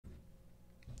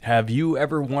Have you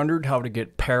ever wondered how to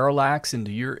get parallax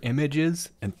into your images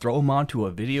and throw them onto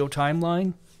a video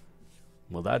timeline?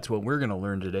 Well, that's what we're going to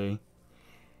learn today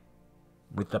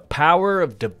with the power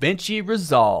of DaVinci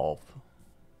Resolve.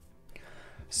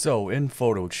 So in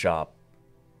Photoshop,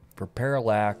 for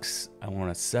parallax, I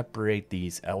want to separate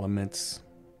these elements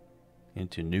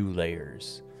into new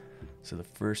layers. So the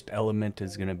first element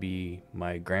is going to be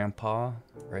my grandpa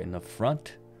right in the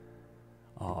front.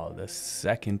 The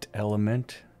second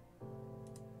element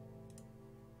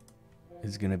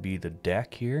is going to be the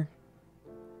deck here.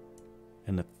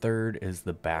 And the third is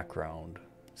the background.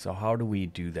 So how do we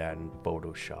do that in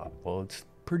Photoshop? Well, it's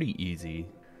pretty easy.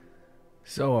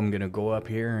 So I'm going to go up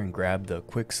here and grab the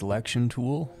quick selection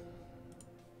tool.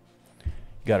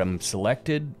 Got them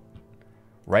selected,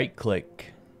 right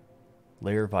click,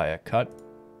 layer via cut,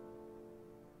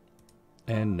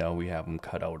 and now we have them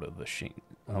cut out of the scene.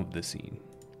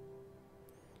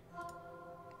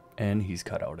 And he's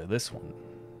cut out of this one.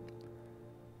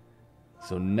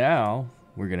 So now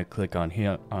we're going to click on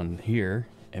here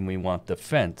and we want the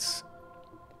fence.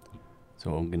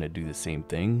 So I'm going to do the same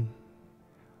thing.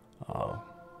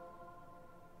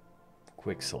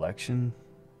 Quick selection.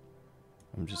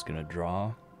 I'm just going to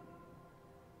draw.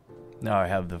 Now I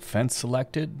have the fence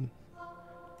selected.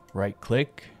 Right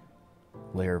click,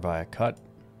 layer via cut.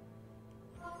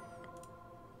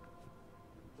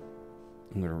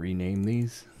 I'm going to rename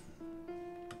these.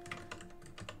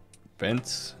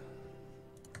 Fence.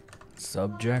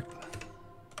 Subject.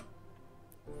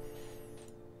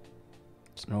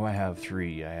 So now I have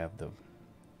three. I have the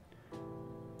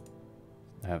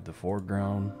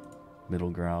foreground,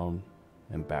 middle ground,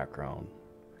 and background.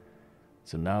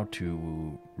 So now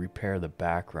to repair the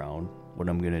background, what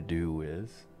I'm going to do is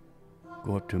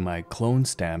go up to my clone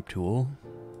stamp tool,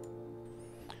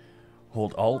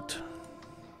 hold Alt,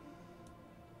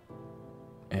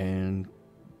 and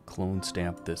clone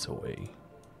stamp this away.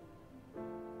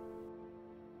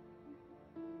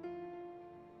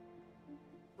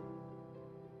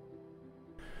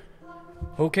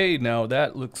 Okay, now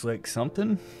that looks like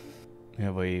something. We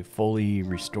have a fully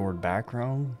restored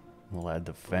background. We'll add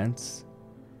the fence.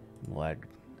 We'll add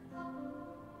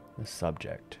the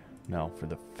subject. Now for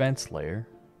the fence layer,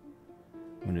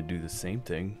 I'm going to do the same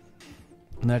thing.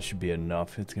 And that should be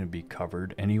enough. It's going to be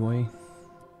covered anyway.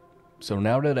 So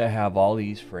now that I have all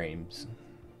these frames,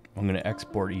 I'm going to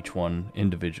export each one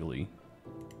individually.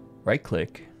 Right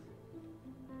click,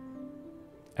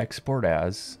 export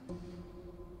as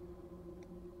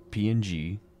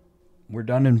PNG. We're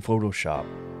done in Photoshop.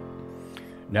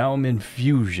 Now I'm in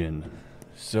Fusion.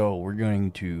 So we're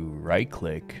going to right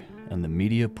click on the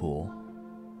media pool,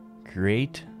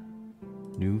 create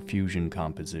new Fusion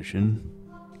composition.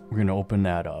 We're going to open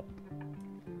that up.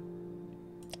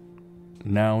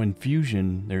 Now in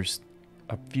Fusion, there's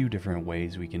a few different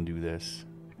ways we can do this.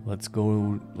 Let's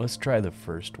try the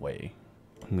first way.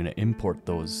 I'm going to import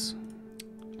those.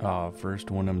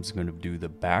 First one, I'm just going to do the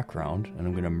background, and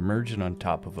I'm going to merge it on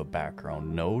top of a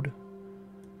background node.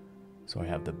 So I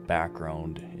have the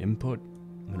background input.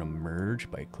 I'm going to merge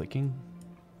by clicking,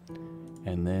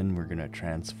 and then we're going to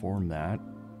transform that.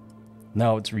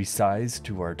 Now it's resized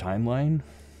to our timeline.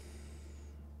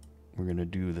 We're going to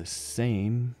do the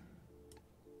same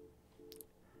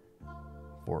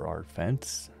for our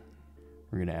fence.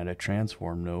 We're going to add a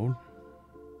transform node.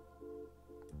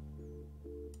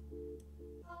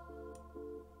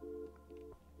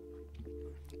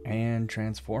 And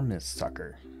transform this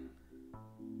sucker.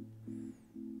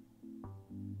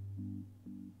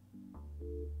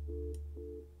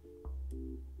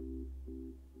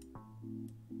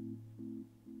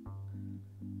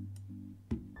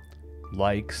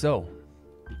 Like so.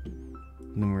 And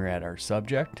then we're at our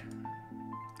subject.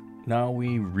 Now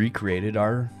we recreated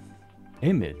our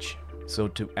image. So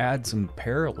to add some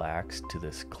parallax to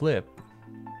this clip,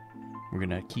 we're going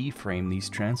to keyframe these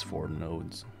transform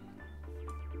nodes.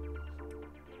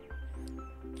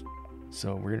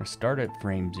 So we're going to start at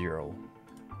frame 0.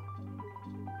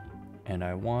 And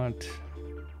I want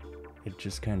it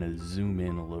just kind of zoom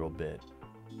in a little bit.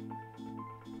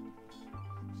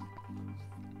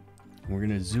 We're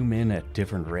going to zoom in at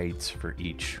different rates for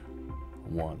each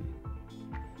one.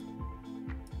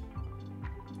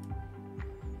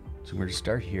 So we're going to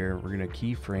start here. We're going to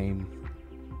keyframe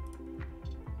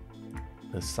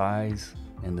the size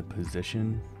and the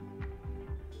position.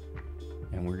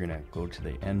 And we're going to go to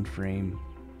the end frame.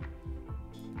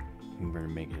 And we're going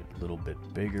to make it a little bit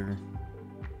bigger.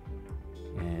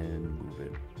 And move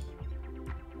it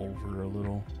over a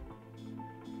little.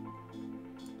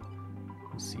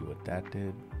 Let's see what that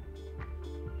did.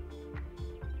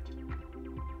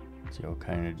 So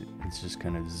it's just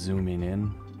kind of zooming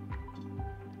in.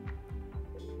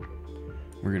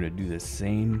 We're gonna do the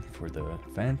same for the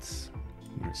fence.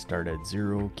 I'm gonna start at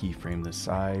 0, keyframe the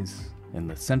size in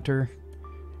the center,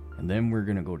 and then we're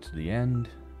gonna go to the end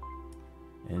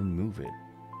and move it.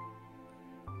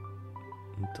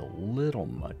 It's a little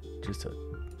much, just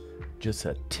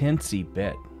a teensy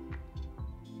bit.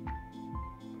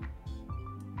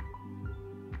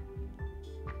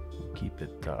 Keep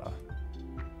it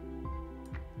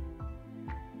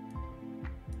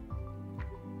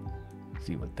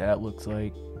see what that looks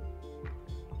like.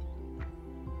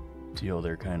 See how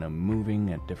they're kind of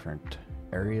moving at different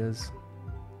areas.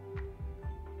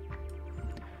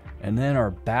 And then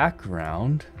our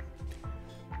background.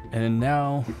 And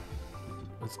now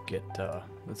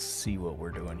let's see what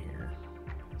we're doing here.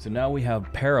 So now we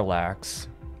have parallax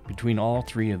between all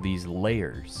three of these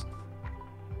layers.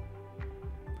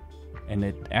 And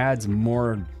it adds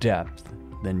more depth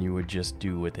than you would just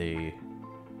do with a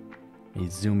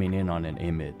zooming in on an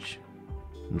image.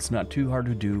 And it's not too hard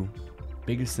to do.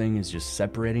 Biggest thing is just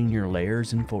separating your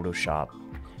layers in Photoshop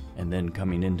and then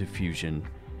coming into Fusion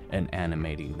and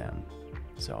animating them.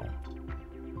 So,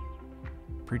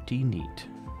 pretty neat.